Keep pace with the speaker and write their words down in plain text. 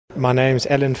My name is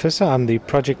Alan Visser. I'm the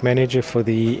project manager for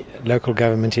the local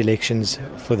government elections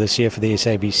for this year for the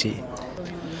SABC.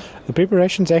 The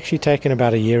preparation's actually taken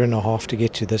about a year and a half to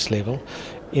get to this level,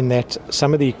 in that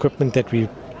some of the equipment that we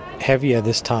have here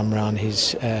this time around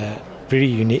is very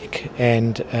unique,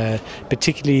 and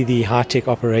particularly the high-tech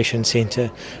operations centre,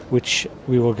 which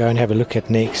we will go and have a look at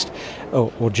next,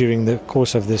 or during the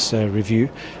course of this review,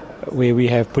 where we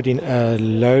have put in a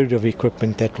load of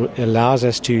equipment that allows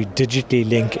us to digitally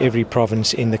link every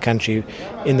province in the country.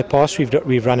 In the past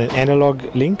we've run an analog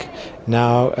link.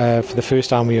 Now for the first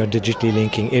time we are digitally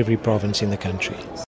linking every province in the country.